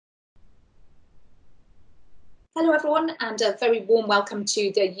Hello everyone, and a very warm welcome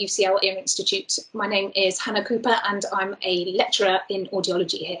to the UCL Ear Institute. My name is Hannah Cooper and I'm a lecturer in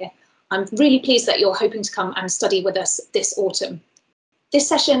audiology here. I'm really pleased that you're hoping to come and study with us this autumn. This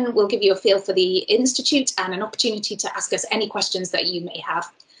session will give you a feel for the Institute and an opportunity to ask us any questions that you may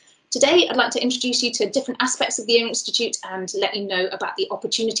have. Today, I'd like to introduce you to different aspects of the Ear Institute and let you know about the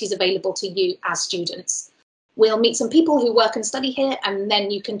opportunities available to you as students. We'll meet some people who work and study here, and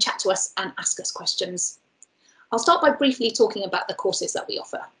then you can chat to us and ask us questions. I'll start by briefly talking about the courses that we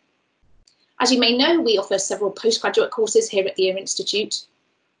offer. As you may know, we offer several postgraduate courses here at the Ear Institute.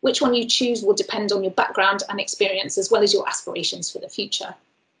 Which one you choose will depend on your background and experience, as well as your aspirations for the future.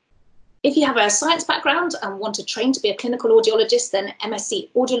 If you have a science background and want to train to be a clinical audiologist, then MSc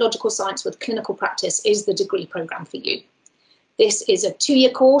Audiological Science with Clinical Practice is the degree programme for you. This is a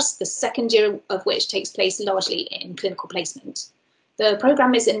 2-year course, the second year of which takes place largely in clinical placement. The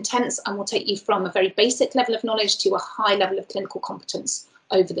programme is intense and will take you from a very basic level of knowledge to a high level of clinical competence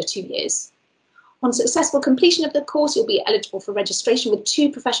over the 2 years. On successful completion of the course, you'll be eligible for registration with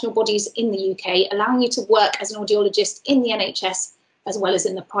 2 professional bodies in the UK, allowing you to work as an audiologist in the NHS as well as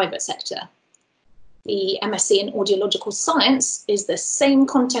in the private sector. The MSc in Audiological Science is the same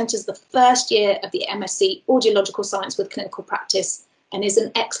content as the first year of the MSc Audiological Science with Clinical Practice and is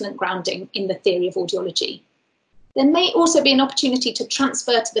an excellent grounding in the theory of audiology. There may also be an opportunity to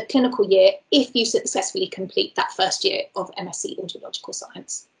transfer to the clinical year if you successfully complete that first year of MSc Audiological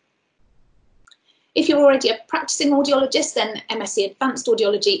Science. If you're already a practicing audiologist, then MSc Advanced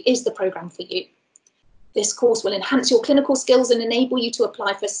Audiology is the programme for you. This course will enhance your clinical skills and enable you to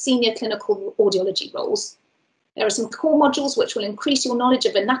apply for senior clinical audiology roles. There are some core modules which will increase your knowledge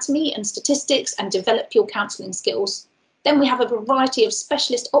of anatomy and statistics and develop your counselling skills. Then we have a variety of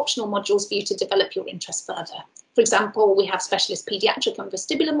specialist optional modules for you to develop your interest further. For example, we have specialist paediatric and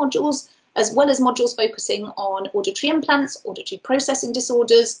vestibular modules, as well as modules focusing on auditory implants, auditory processing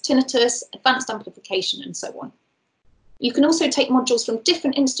disorders, tinnitus, advanced amplification, and so on. You can also take modules from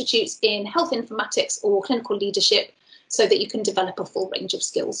different institutes in health informatics or clinical leadership so that you can develop a full range of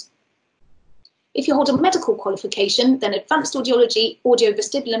skills. If you hold a medical qualification, then advanced audiology,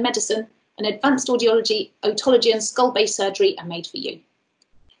 audiovestibular medicine, and advanced audiology, otology, and skull-based surgery are made for you.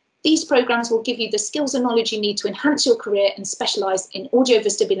 These programmes will give you the skills and knowledge you need to enhance your career and specialise in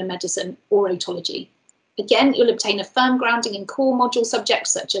audiovestibular medicine or otology. Again, you'll obtain a firm grounding in core module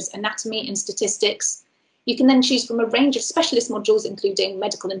subjects such as anatomy and statistics. You can then choose from a range of specialist modules, including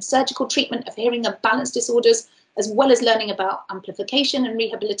medical and surgical treatment of hearing and balance disorders, as well as learning about amplification and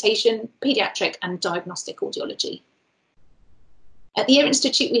rehabilitation, paediatric and diagnostic audiology. At the Ear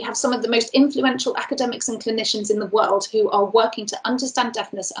Institute, we have some of the most influential academics and clinicians in the world who are working to understand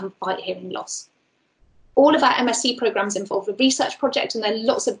deafness and fight hearing loss. All of our MSc programmes involve a research project, and there are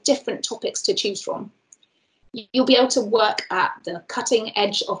lots of different topics to choose from. You'll be able to work at the cutting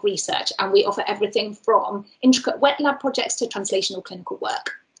edge of research, and we offer everything from intricate wet lab projects to translational clinical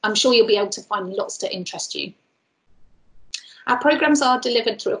work. I'm sure you'll be able to find lots to interest you. Our programmes are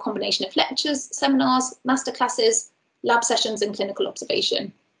delivered through a combination of lectures, seminars, masterclasses, lab sessions and clinical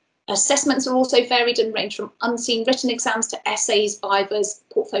observation. Assessments are also varied and range from unseen written exams to essays, vivas,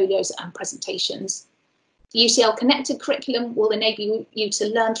 portfolios and presentations. The UCL Connected curriculum will enable you to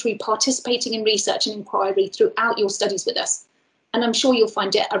learn through participating in research and inquiry throughout your studies with us, and I'm sure you'll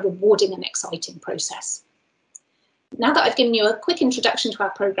find it a rewarding and exciting process. Now that I've given you a quick introduction to our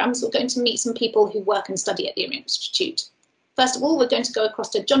programmes, we're going to meet some people who work and study at the Ear Institute. First of all, we're going to go across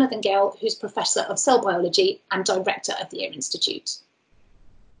to Jonathan Gale, who's Professor of Cell Biology and Director of the Ear Institute.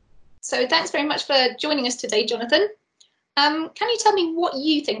 So thanks very much for joining us today, Jonathan. Can you tell me what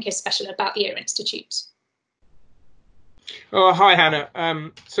you think is special about the Ear Institute? Oh, hi,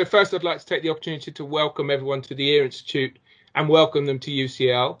 Hannah. So first, I'd like to take the opportunity to welcome everyone to the Ear Institute and welcome them to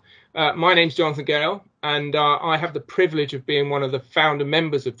UCL. My name's Jonathan Gale, and I have the privilege of being one of the founder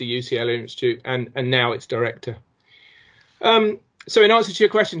members of the UCL Ear Institute and now its director. So in answer to your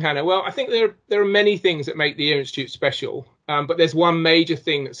question, Hannah, well, I think there are many things that make the Ear Institute special, but there's one major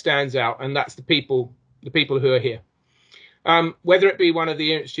thing that stands out, and that's the people who are here. Whether it be one of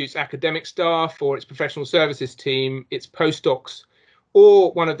the Ear Institute's academic staff or its professional services team, its postdocs,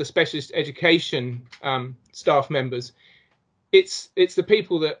 or one of the specialist education staff members, it's the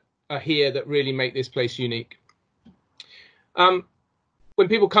people that are here that really make this place unique. When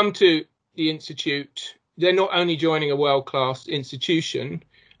people come to the Institute, they're not only joining a world-class institution,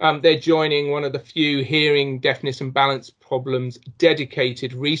 they're joining one of the few hearing, deafness and balance problems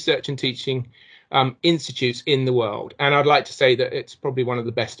dedicated research and teaching institutes in the world. And I'd like to say that it's probably one of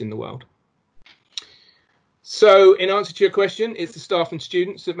the best in the world. So in answer to your question, it's the staff and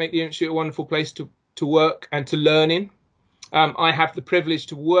students that make the Institute a wonderful place to to work and to learn in. I have the privilege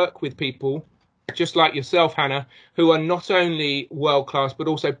to work with people just like yourself, Hannah, who are not only world-class, but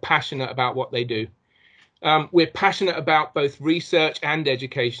also passionate about what they do. We're passionate about both research and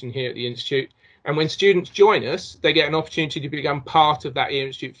education here at the Institute. And when students join us, they get an opportunity to become part of that Ear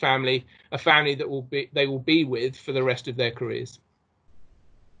Institute family, a family that they will be with for the rest of their careers.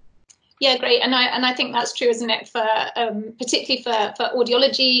 Yeah, great, and I think that's true, isn't it? For particularly for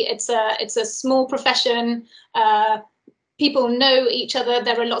audiology, it's a small profession. People know each other.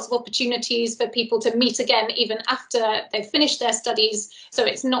 There are lots of opportunities for people to meet again even after they've finished their studies. So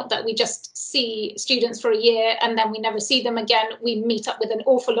it's not that we just see students for a year and then we never see them again. We meet up with an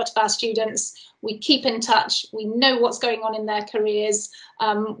awful lot of our students. We keep in touch. We know what's going on in their careers.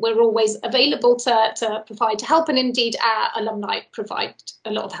 We're always available to provide help, and indeed our alumni provide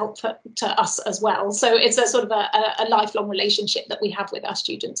a lot of help to us as well. So it's a sort of a lifelong relationship that we have with our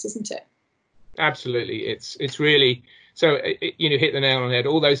students, isn't it? Absolutely. It's really, so you hit the nail on the head.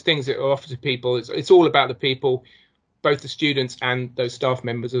 All those things that are offered to people, it's all about the people, both the students and those staff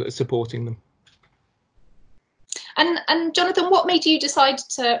members that are supporting them. And Jonathan, what made you decide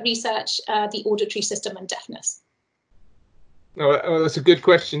to research the auditory system and deafness? Oh, that's a good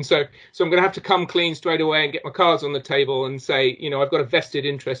question. So I'm going to have to come clean straight away and get my cards on the table and say, I've got a vested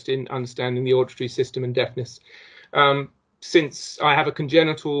interest in understanding the auditory system and deafness, since I have a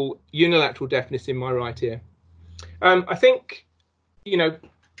congenital unilateral deafness in my right ear. I think,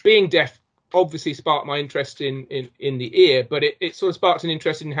 being deaf obviously sparked my interest in the ear, but it sort of sparked an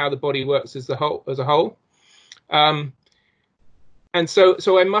interest in how the body works as a whole. And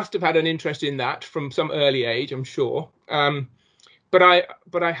so I must have had an interest in that from some early age, I'm sure. But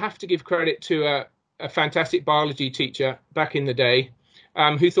I have to give credit to a fantastic biology teacher back in the day,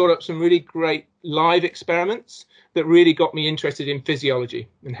 who thought up some really great live experiments that really got me interested in physiology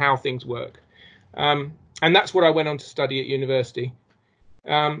and how things work. And that's what I went on to study at university.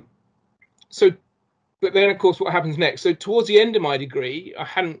 But then, of course, what happens next? So towards the end of my degree, I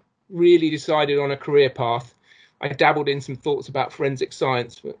hadn't really decided on a career path. I dabbled in some thoughts about forensic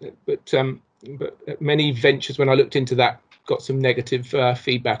science, but many ventures, when I looked into that, got some negative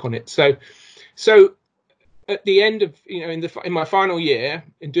feedback on it. So at the end of, in my final year,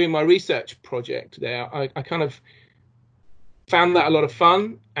 in doing my research project there, I kind of found that a lot of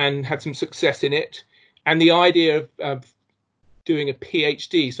fun and had some success in it. And the idea of doing a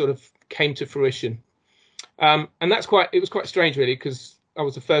PhD sort of came to fruition. And it was quite strange, really, because I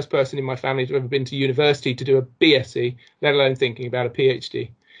was the first person in my family to ever been to university to do a BSc, let alone thinking about a PhD.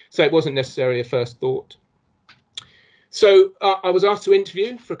 So it wasn't necessarily a first thought. So I was asked to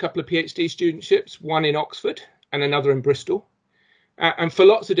interview for a couple of PhD studentships, one in Oxford and another in Bristol. And for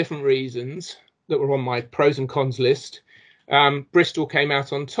lots of different reasons that were on my pros and cons list, Bristol came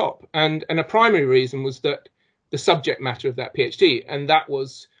out on top. And a primary reason was that the subject matter of that PhD, and that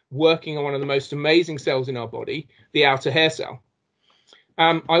was working on one of the most amazing cells in our body, the outer hair cell.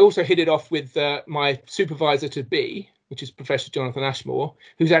 I also hit it off with my supervisor to be, which is Professor Jonathan Ashmore,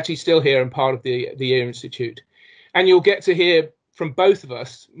 who's actually still here and part of the Ear Institute. And you'll get to hear from both of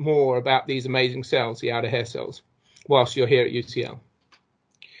us more about these amazing cells, the outer hair cells, whilst you're here at UCL.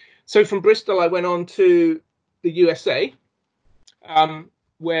 So from Bristol, I went on to the USA,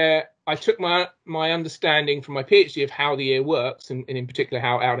 where I took my understanding from my PhD of how the ear works, and in particular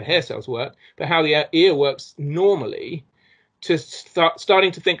how outer hair cells work, but how the ear works normally, to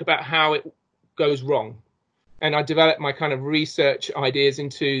starting to think about how it goes wrong. And I developed my kind of research ideas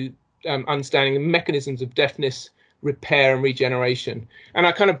into understanding the mechanisms of deafness, repair and regeneration. And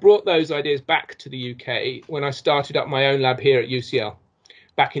I kind of brought those ideas back to the UK when I started up my own lab here at UCL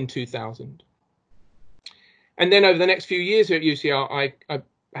back in 2000. And then over the next few years here at UCL, I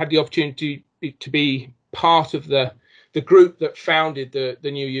had the opportunity to be part of the group that founded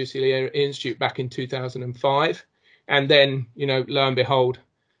the new UCL Institute back in 2005. And then, lo and behold,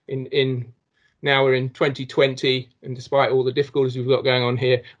 now we're in 2020, and despite all the difficulties we've got going on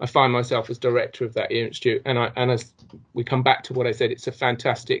here, I find myself as director of that Ear Institute. And as we come back to what I said, it's a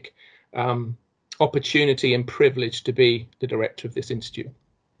fantastic opportunity and privilege to be the director of this institute.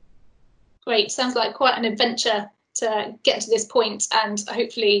 Great. Sounds like quite an adventure to get to this point, and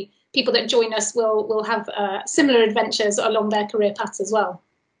hopefully people that join us will have similar adventures along their career paths as well.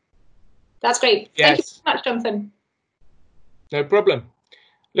 That's great. Yes. Thank you so much, Jonathan. No problem.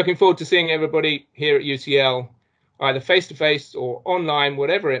 Looking forward to seeing everybody here at UCL, either face-to-face or online,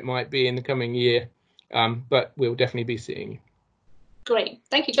 whatever it might be in the coming year, but we'll definitely be seeing you. Great.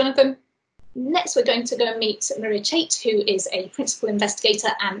 Thank you, Jonathan. Next, we're going to go and meet Maria Chait, who is a principal investigator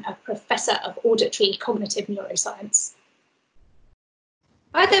and a professor of auditory cognitive neuroscience.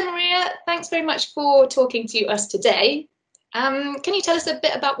 Hi there, Maria. Thanks very much for talking to us today. Can you tell us a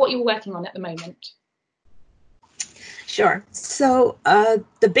bit about what you're working on at the moment? Sure. So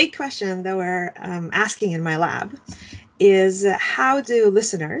the big question that we're asking in my lab is how do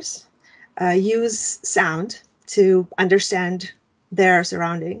listeners use sound to understand their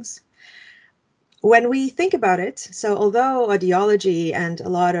surroundings? When we think about it, so although audiology and a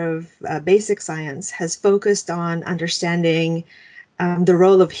lot of basic science has focused on understanding the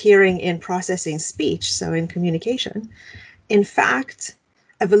role of hearing in processing speech, so in communication, in fact,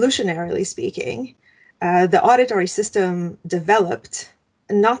 evolutionarily speaking, the auditory system developed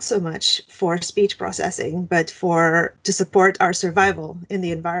not so much for speech processing, but to support our survival in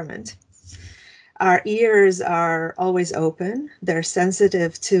the environment. Our ears are always open. They're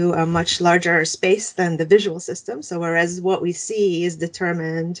sensitive to a much larger space than the visual system. So whereas what we see is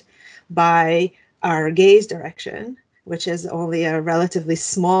determined by our gaze direction, which is only a relatively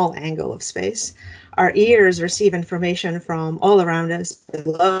small angle of space, our ears receive information from all around us,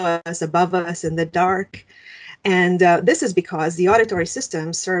 below us, above us, in the dark. And this is because the auditory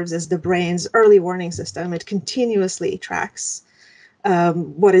system serves as the brain's early warning system. It continuously tracks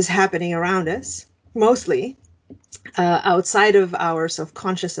what is happening around us, mostly outside of our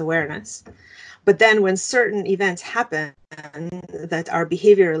self-conscious awareness. But then when certain events happen that are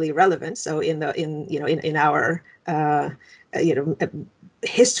behaviorally relevant, so in our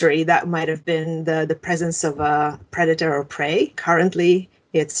history, that might have been the presence of a predator or prey. Currently,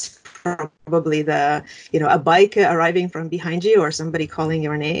 it's probably a bike arriving from behind you or somebody calling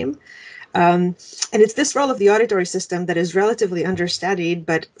your name. And it's this role of the auditory system that is relatively understudied,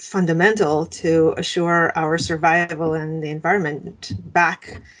 but fundamental to assure our survival in the environment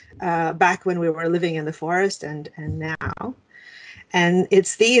back when we were living in the forest and now. And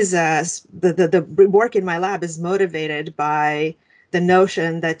it's these, the work in my lab is motivated by the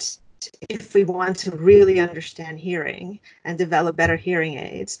notion that if we want to really understand hearing and develop better hearing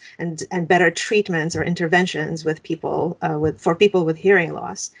aids and better treatments or interventions with people for people with hearing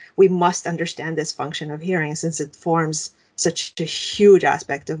loss, we must understand this function of hearing since it forms such a huge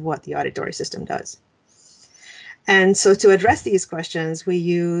aspect of what the auditory system does. And so to address these questions, we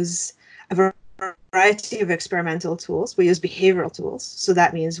use a variety of experimental tools. We use behavioral tools. So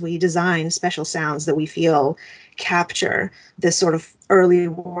that means we design special sounds that we feel capture this sort of early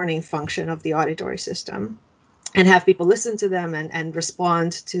warning function of the auditory system and have people listen to them and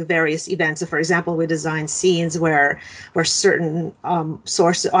respond to various events. So for example, we design scenes where certain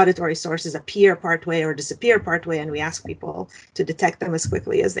auditory sources appear partway or disappear partway, and we ask people to detect them as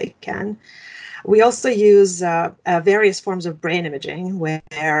quickly as they can. We also use various forms of brain imaging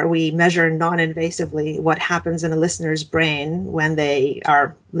where we measure non-invasively what happens in a listener's brain when they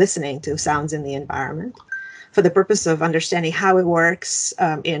are listening to sounds in the environment for the purpose of understanding how it works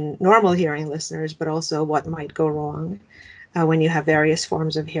in normal hearing listeners, but also what might go wrong when you have various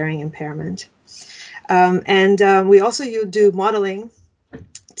forms of hearing impairment. We also do modeling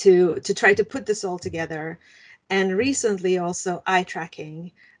to try to put this all together, and recently also eye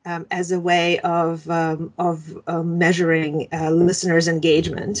tracking as a way of measuring listeners'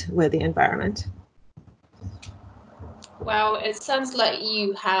 engagement with the environment. Well, it sounds like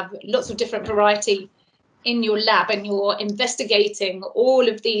you have lots of different variety in your lab, and you're investigating all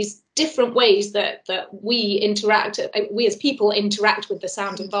of these different ways that we as people interact with the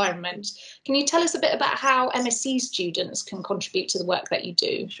sound environment. Can you tell us a bit about how MSc students can contribute to the work that you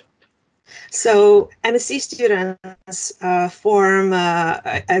do? So MSc students form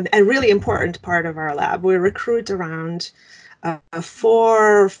a really important part of our lab. We recruit around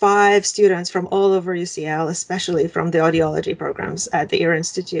 4 or 5 students from all over UCL, especially from the audiology programs at the Ear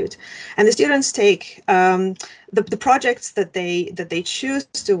Institute. And the students take the projects that they choose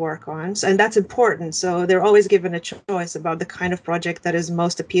to work on, and that's important. So they're always given a choice about the kind of project that is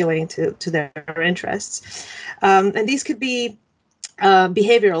most appealing to their interests. And these could be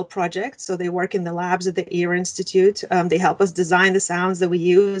behavioral projects. So they work in the labs at the Ear Institute. They help us design the sounds that we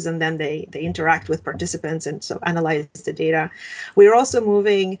use, and then they interact with participants and so analyze the data. We're also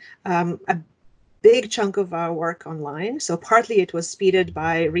moving a big chunk of our work online. So partly it was speeded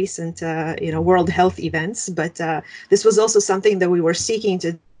by recent World Health events, but this was also something that we were seeking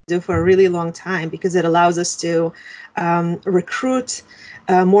to do for a really long time because it allows us to recruit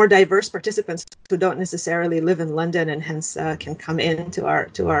more diverse participants who don't necessarily live in London and hence can come into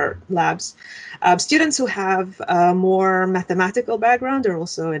our labs. Students who have a more mathematical background are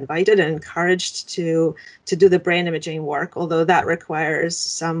also invited and encouraged to do the brain imaging work, although that requires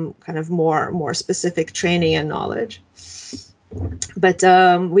some kind of more specific training and knowledge. But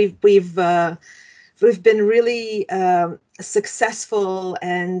we've been really successful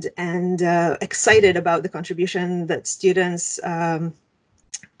and excited about the contribution that students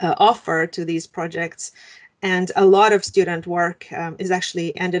offer to these projects. And a lot of student work is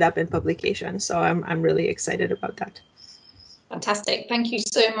actually ended up in publication. So I'm really excited about that. Fantastic. Thank you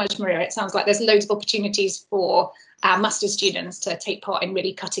so much, Maria. It sounds like there's loads of opportunities for our master's students to take part in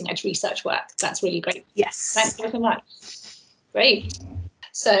really cutting edge research work. That's really great. Yes. Thanks very much. Great.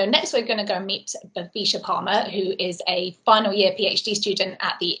 So next we're going to go meet Bhavisha Parmar, who is a final year PhD student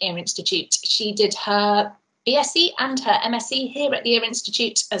at the Ear Institute. She did her BSc and her MSc here at the Ear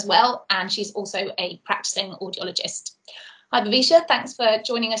Institute as well, and she's also a practicing audiologist. Hi Bhavisha, thanks for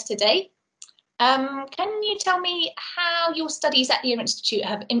joining us today. Can you tell me how your studies at the Ear Institute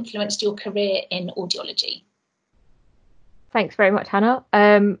have influenced your career in audiology? Thanks very much, Hannah.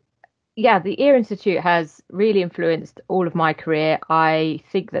 Yeah, the Ear Institute has really influenced all of my career. I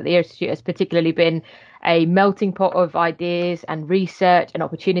think that the Ear Institute has particularly been a melting pot of ideas and research and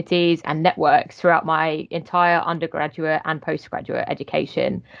opportunities and networks throughout my entire undergraduate and postgraduate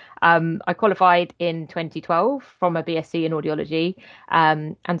education. I qualified in 2012 from a BSc in audiology,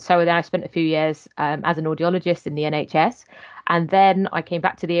 and so then I spent a few years as an audiologist in the NHS. And then I came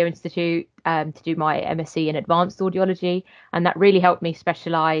back to the Ear Institute to do my MSc in advanced audiology, and that really helped me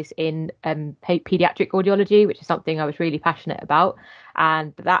specialise in paediatric audiology, which is something I was really passionate about.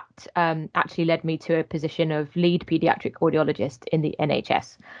 And that actually led me to a position of lead paediatric audiologist in the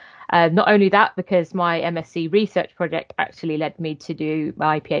NHS. Not only that, because my MSc research project actually led me to do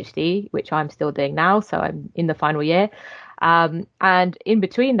my PhD, which I'm still doing now, so I'm in the final year. And in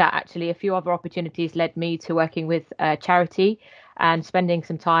between that, actually, a few other opportunities led me to working with a charity and spending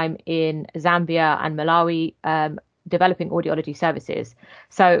some time in Zambia and Malawi developing audiology services.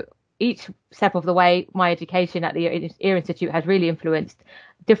 So each step of the way, my education at the Ear Institute has really influenced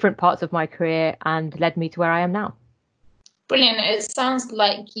different parts of my career and led me to where I am now. Brilliant. It sounds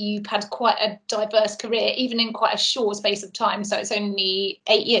like you've had quite a diverse career, even in quite a short space of time. So it's only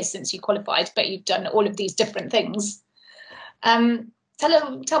 8 years since you qualified, but you've done all of these different things. Tell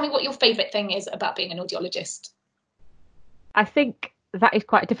me what your favourite thing is about being an audiologist. I think that is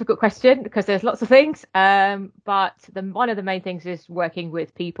quite a difficult question because there's lots of things, but one of the main things is working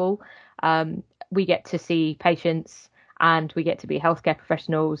with people. We get to see patients and we get to be healthcare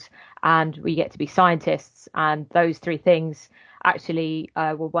professionals and we get to be scientists, and those three things actually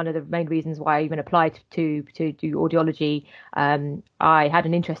were one of the main reasons why I even applied to do audiology. I had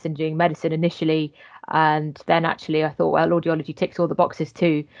an interest in doing medicine initially, and then actually I thought, well, audiology ticks all the boxes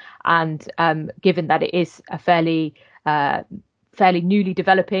too. And given that it is a fairly newly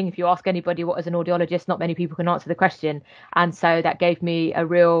developing, if you ask anybody what is an audiologist, not many people can answer the question. And so that gave me a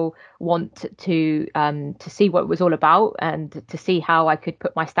real want to see what it was all about and to see how I could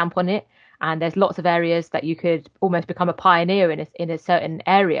put my stamp on it. And there's lots of areas that you could almost become a pioneer in a certain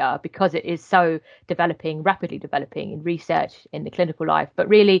area because it is so rapidly developing in research, in the clinical life, but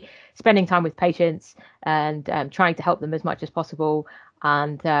really spending time with patients and trying to help them as much as possible.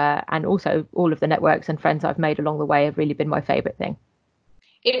 And also all of the networks and friends I've made along the way have really been my favourite thing.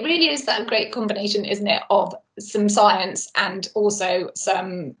 It really is that great combination, isn't it, of some science and also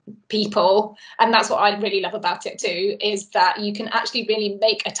some people. And that's what I really love about it too, is that you can actually really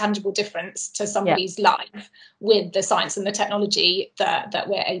make a tangible difference to somebody's life with the science and the technology that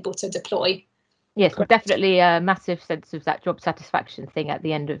we're able to deploy. Yes, definitely a massive sense of that job satisfaction thing at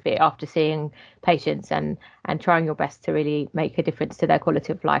the end of it, after seeing patients and trying your best to really make a difference to their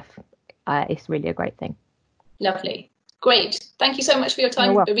quality of life. It's really a great thing. Lovely. Great. Thank you so much for your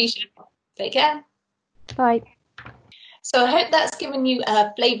time, Bhavisha. Take care. Bye. So I hope that's given you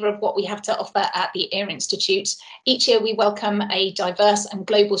a flavour of what we have to offer at the Ear Institute. Each year we welcome a diverse and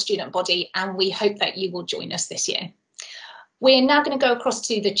global student body, and we hope that you will join us this year. We're now going to go across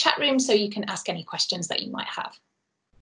to the chat room so you can ask any questions that you might have.